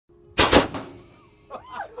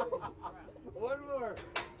One more.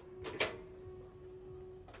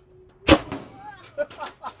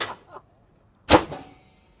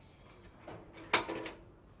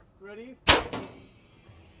 Ready?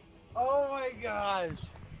 Oh my gosh.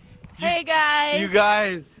 Hey guys. You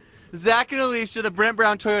guys. Zach and Alicia, the Brent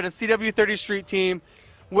Brown Toyota CW30 Street team.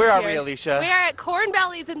 Where are we, Alicia? We are at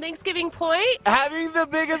Cornbelly's in Thanksgiving Point. Having the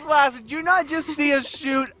biggest blast. Did you not just see us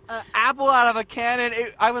shoot an apple out of a cannon?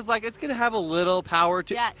 I was like, it's going to have a little power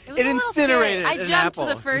to it. Yeah, it was it a little incinerated scary. I jumped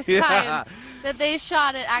the first time that they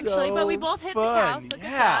shot it, actually, but we both hit the cow, so good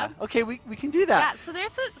job. Okay, we can do that. Yeah, so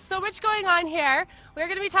there's so much going on here. We're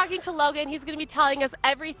going to be talking to Logan. He's going to be telling us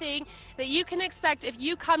everything that you can expect if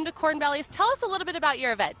you come to Cornbelly's. Tell us a little bit about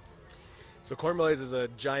your event. So Cornbelly's is a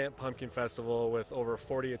giant pumpkin festival with over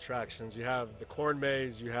 40 attractions. You have the corn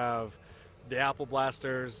maze, you have the apple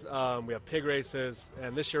blasters, we have pig races,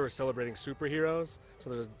 and this year we're celebrating superheroes. So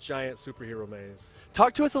there's a giant superhero maze.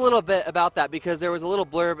 Talk to us a little bit about that, because there was a little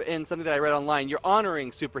blurb in something that I read online. You're honoring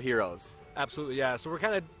superheroes. Absolutely, yeah. So we're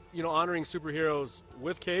kind of, honoring superheroes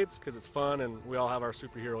with capes because it's fun and we all have our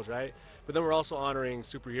superheroes, right? But then we're also honoring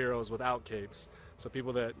superheroes without capes. So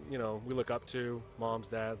people that, we look up to, moms,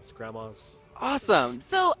 dads, grandmas. Awesome.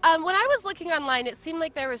 So when I was looking online, it seemed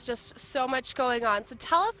like there was just so much going on. So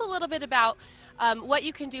tell us a little bit about what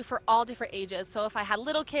you can do for all different ages. So if I had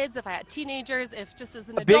little kids, if I had teenagers, if just as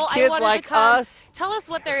an adult I wanted to come, tell us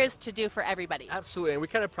what there is to do for everybody. Absolutely, and we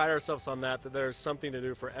kind of pride ourselves on that there's something to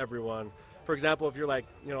do for everyone. For example, if you're like,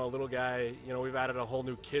 a little guy, we've added a whole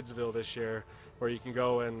new Kidsville this year where you can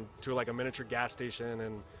go and to like a miniature gas station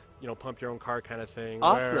and, pump your own car kind of thing.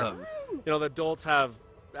 Awesome. Where, the adults have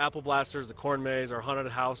apple blasters, the corn maze. Our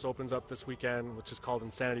haunted house opens up this weekend, which is called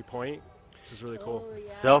Insanity Point, which is really cool. Yeah.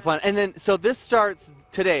 So fun. And then, so this starts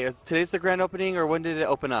today. Today's the grand opening, or when did it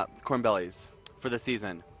open up, Cornbelly's, for the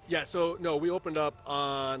season? Yeah, so no, we opened up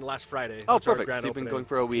on last Friday. Oh, perfect. So you've been going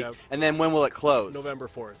for a week. Yep. And then when will it close? November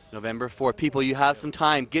 4th. November 4th. People, you have some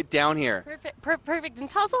time. Get down here. Perfect. And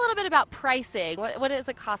tell us a little bit about pricing. What does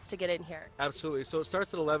it cost to get in here? Absolutely. So it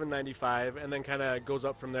starts at $11.95 and then kind of goes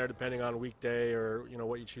up from there depending on weekday or,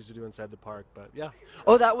 what you choose to do inside the park. But yeah.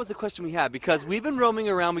 Oh, that was the question we had, because we've been roaming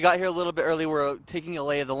around. We got here a little bit early. We're taking a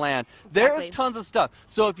lay of the land. There is tons of stuff.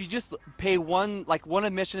 So if you just pay one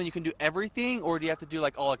admission and you can do everything, or do you have to do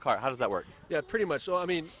like a la carte? How does that work? Yeah, pretty much. So, I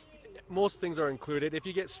mean, most things are included. If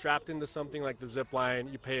you get strapped into something like the zip line,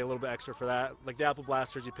 you pay a little bit extra for that. Like the apple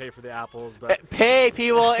blasters, you pay for the apples. But pay,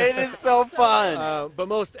 people. It is so fun. But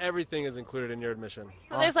most everything is included in your admission.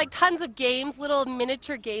 So there's like tons of games, little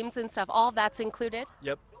miniature games and stuff. All of that's included?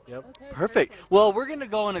 Yep. Okay, perfect. Well, we're going to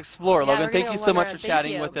go and explore. Logan, thank you so much for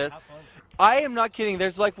chatting with us. I am not kidding.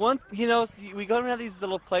 There's like one, we go to these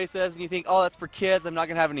little places and you think, oh, that's for kids. I'm not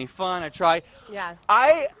going to have any fun. I try. Yeah.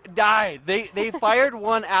 I died. They fired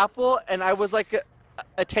one apple and I was like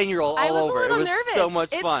a 10-year-old all over. It was nervous. So much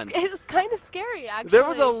fun. It was kind of scary, actually. There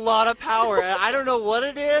was a lot of power. And I don't know what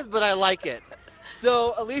it is, but I like it.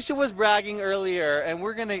 So Alicia was bragging earlier, and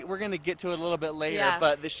we're gonna get to it a little bit later. Yeah.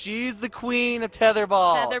 But she's the queen of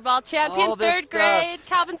tetherball. Tetherball champion, third grade,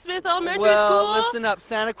 Calvin Smith Elementary School. School. Listen up,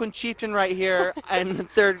 Santaquin Chieftain right here, and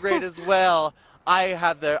third grade as well. I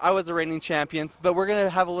was the reigning champions, but we're gonna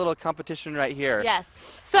have a little competition right here. Yes.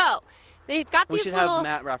 So they've got these We should have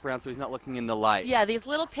Matt wrap around so he's not looking in the light. Yeah, these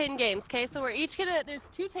little pin games. Okay, so we're each gonna. There's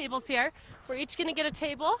 2 tables here. We're each gonna get a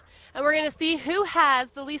table, and we're gonna see who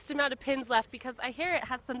has the least amount of pins left, because I hear it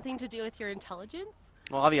has something to do with your intelligence.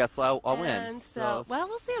 Well, obviously, I'll win. So, well,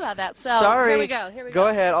 we'll see about that. So, sorry. Here we go. Go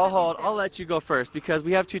ahead. I'll hold. I'll let you go first, because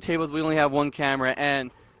we have 2 tables. We only have 1 camera,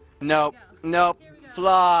 and nope,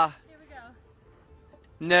 flaw. Here we go.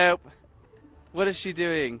 Nope. What is she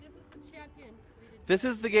doing? This is the champion. This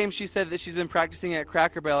is the game she said that she's been practicing at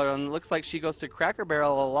Cracker Barrel, and it looks like she goes to Cracker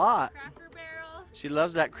Barrel a lot. Cracker Barrel. She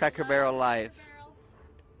loves that Cracker Barrel life.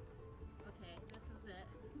 Okay, this is it.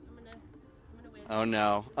 I'm gonna win. Oh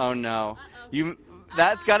no. Oh no.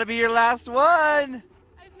 That's got to be your last one.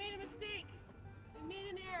 I've made a mistake. I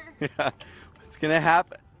made an error. Yeah. What's going to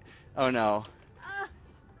happen? Oh no.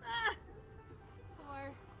 4.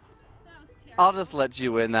 That was terrible. I'll just let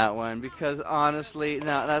you win that one, because honestly,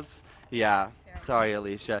 no, that's, yeah. Sorry,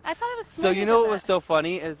 Alicia. I thought it was So you know what was so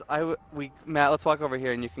funny is Matt, let's walk over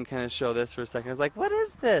here and you can kind of show this for a second. I was like, what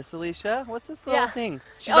is this, Alicia? What's this little thing?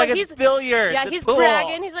 She's like, it's billiards. Yeah, it's he's pool.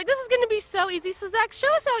 bragging. He's like, this is going to be so easy. So Zach, show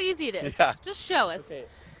us how easy it is. Yeah. Just show us. Okay.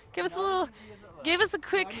 Give us a little, give us a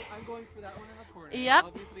quick. I'm going for that one in the corner. Yep.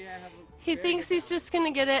 Obviously, I have He thinks he's just going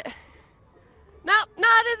to get it. Nope,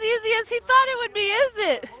 not as easy as he thought it would be, is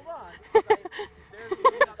it? Hold on.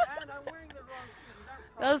 And I'm wearing the wrong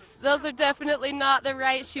shoes. Those are definitely not the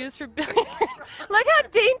right shoes for billiards. Look how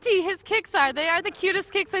dainty his kicks are. They are the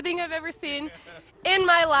cutest kicks I think I've ever seen in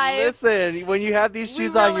my life. Listen, when you have these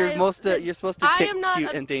shoes on, you're supposed to kick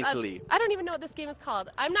cute and daintily. I don't even know what this game is called.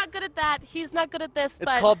 I'm not good at that. He's not good at this.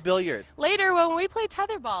 It's called billiards. Later, when we play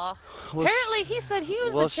tetherball, apparently he said he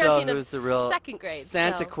was the champion of second grade.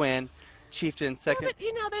 Santa Quinn. Chieftain second. Yeah, but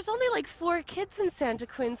you know, there's only like 4 kids in Santa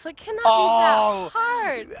Quinn, so it cannot be that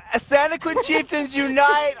hard. Santa Quinn Chieftains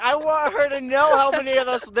unite! I want her to know how many of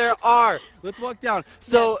us there are. Let's walk down.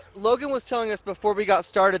 So Logan was telling us before we got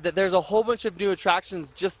started that there's a whole bunch of new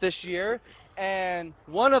attractions just this year, and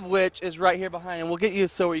one of which is right here behind, and we'll get you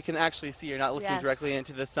so you can actually see. You're not looking directly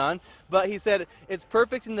into the sun. But he said it's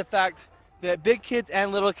perfect in the fact that big kids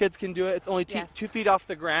and little kids can do it. It's only 2 feet off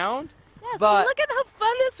the ground. Yes, but look at how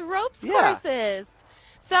fun this ropes course is.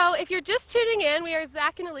 So if you're just tuning in, we are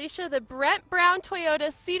Zach and Alicia, the Brent Brown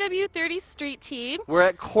Toyota CW30 Street Team. We're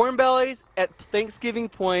at Cornbelly's at Thanksgiving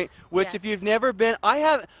Point, which if you've never been,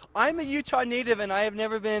 I'm a Utah native and I have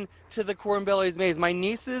never been to the Cornbelly's maze. My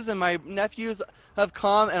nieces and my nephews have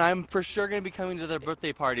come, and I'm for sure going to be coming to their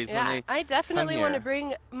birthday parties when they I definitely want to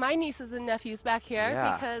bring my nieces and nephews back here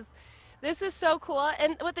because this is so cool,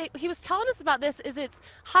 and what he was telling us about this is it's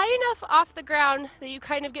high enough off the ground that you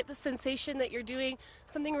kind of get the sensation that you're doing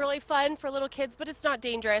something really fun for little kids, but it's not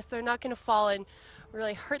dangerous. They're not going to fall and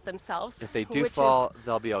really hurt themselves. If they do fall,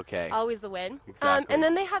 they'll be okay. Always a win. Exactly. And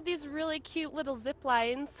then they have these really cute little zip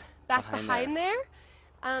lines back behind there.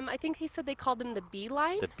 I think he said they called them the bee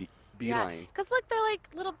line. The bee line. Because look, they're like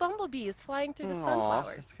little bumblebees flying through the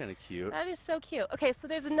sunflowers. That's kind of cute. That is so cute. Okay, so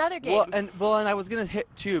there's another game. Well, and I was gonna hit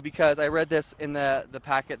too because I read this in the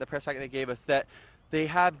packet, the press packet they gave us, that they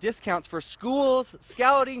have discounts for schools,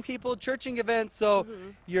 scouting people, churching events. So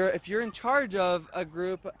if you're in charge of a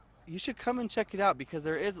group, you should come and check it out because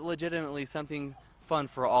there is legitimately something fun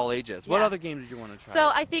for all ages. What other game did you want to try?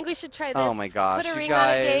 So I think we should try this. Oh my gosh, put a ring on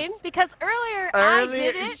a game because earlier I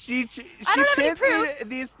did it. She I don't have any proof.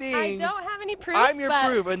 These things. I don't have any proof. I'm your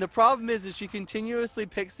proof, and the problem is she continuously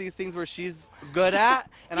picks these things where she's good at,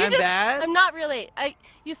 and I'm bad. I'm not really.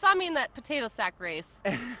 You saw me in that potato sack race.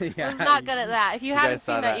 I was not good at that. If you haven't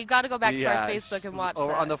seen that, you got to go back to our Facebook and watch that.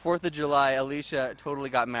 On the 4th of July, Alicia totally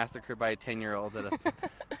got massacred by a 10-year-old at a potato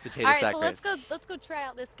sack race. All right, so let's go try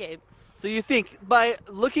out this game. So you think, by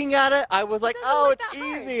looking at it, I was like, oh, it's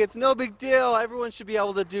easy. It's no big deal. Everyone should be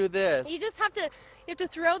able to do this. You just have to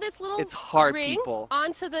throw this little ring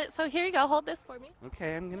onto the, so here you go. Hold this for me.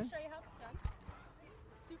 Okay, I'm going to show you how it's done.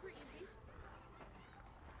 Super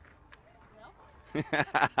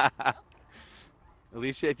easy. No?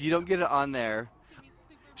 Alicia, if you don't get it on there,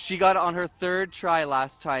 she got it on her 3rd try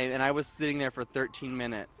last time, and I was sitting there for 13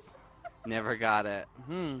 minutes. Never got it.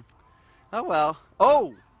 Oh, well.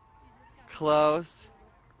 Oh! Close.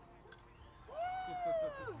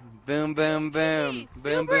 Boom, boom, boom.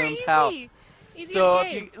 Boom, boom, pow. So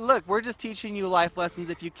if you look, we're just teaching you life lessons.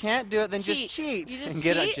 If you can't do it, then just cheat. You just and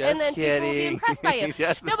cheat, get it. and then kidding. people will be impressed by you.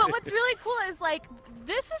 No, but what's really cool is like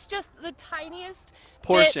this is just the tiniest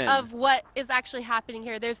portion of what is actually happening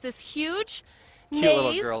here. There's this huge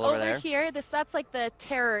maze over here. That's like the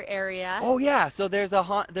terror area. Oh yeah. So there's a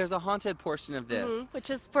haunted portion of this, which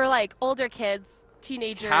is for like older kids.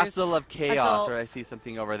 Teenagers, Castle of Chaos, adults. or I see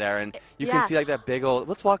something over there, and you can see like that big old.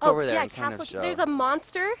 Let's walk over there and kind of show. There's a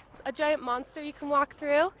monster, a giant monster you can walk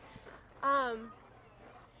through. And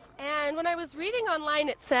when I was reading online,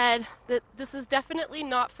 it said that this is definitely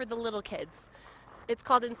not for the little kids. It's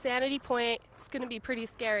called Insanity Point. It's going to be pretty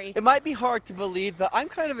scary. It might be hard to believe, but I'm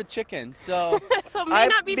kind of a chicken, so so it may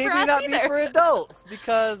not be for us either. Maybe not be for adults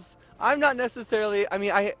because I'm not necessarily. I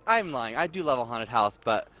mean, I'm lying. I do love a haunted house,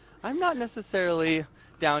 but I'm not necessarily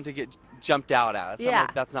down to get jumped out at.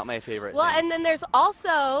 That's not my favorite thing. And then there's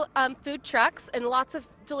also food trucks and lots of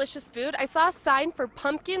delicious food. I saw a sign for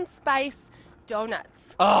pumpkin spice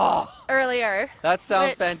donuts earlier. That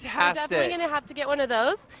sounds fantastic. We're definitely going to have to get one of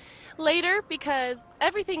those later because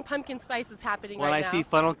everything pumpkin spice is happening right now. When I see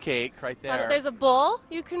funnel cake right there. There's a bull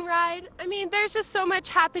you can ride. I mean, there's just so much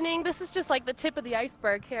happening. This is just like the tip of the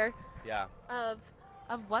iceberg here. Yeah. Of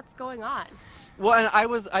what's going on. Well, and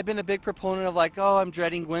I've been a big proponent of like, oh, I'm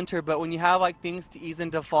dreading winter, but when you have like things to ease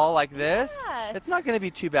into fall like this, it's not going to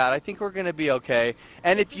be too bad. I think we're going to be okay.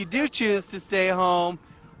 And if you do choose to stay home,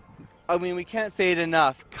 I mean, we can't say it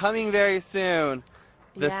enough. Coming very soon,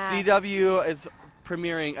 the CW is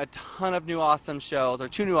premiering a ton of new awesome shows, or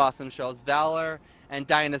 2 new awesome shows, Valor and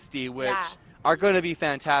Dynasty, which are going to be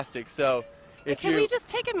fantastic. So, Can we just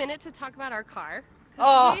take a minute to talk about our car?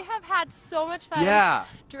 Oh. We have had so much fun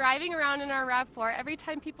driving around in our RAV4 every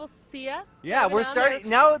time people see us. Yeah, we're starting,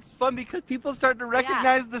 now it's fun because people start to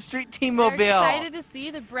recognize the street team mobile. They're excited to see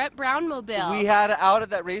the Brent Brown mobile. We had out at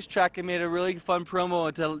that racetrack and made a really fun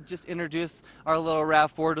promo to just introduce our little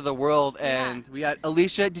RAV4 to the world. And we had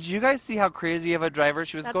Alicia. Did you guys see how crazy of a driver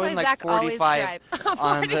she was? Going like 45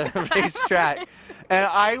 on the racetrack. And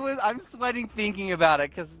I'm sweating thinking about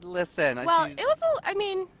it because, listen. Well, it was,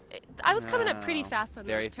 I was coming up pretty fast on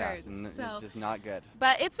those turns. Very fast, and it's just not good.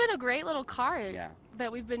 But it's been a great little car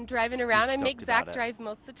that we've been driving around. I make Zach drive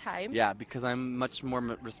most of the time. Yeah, because I'm much more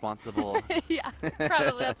responsible. Yeah,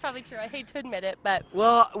 probably. That's probably true. I hate to admit it, but.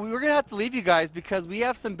 Well, we're going to have to leave you guys because we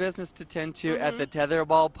have some business to tend to at the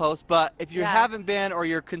tetherball post. But if you haven't been or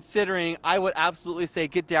you're considering, I would absolutely say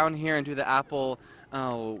get down here and do the Apple,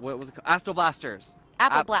 what was it called? Astro Blasters.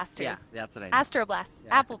 Apple Blasters. Yeah, that's what I mean. Astro Blast.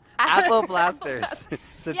 Yeah. Apple Blasters.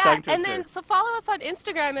 It's a tongue twister. And then so follow us on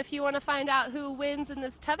Instagram if you want to find out who wins in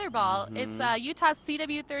this tetherball. It's Utah's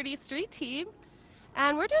CW30 Street Team,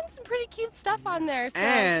 and we're doing some pretty cute stuff on there. So.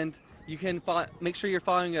 And you can make sure you're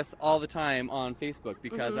following us all the time on Facebook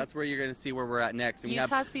because that's where you're going to see where we're at next. And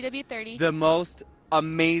Utah CW30. The most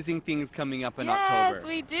amazing things coming up in October. Yes,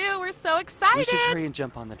 we do. We're so excited. We should hurry and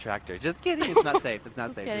jump on the tractor. Just kidding. It's not safe. It's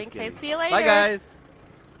not safe. Just kidding. Okay, see you later. Bye, guys.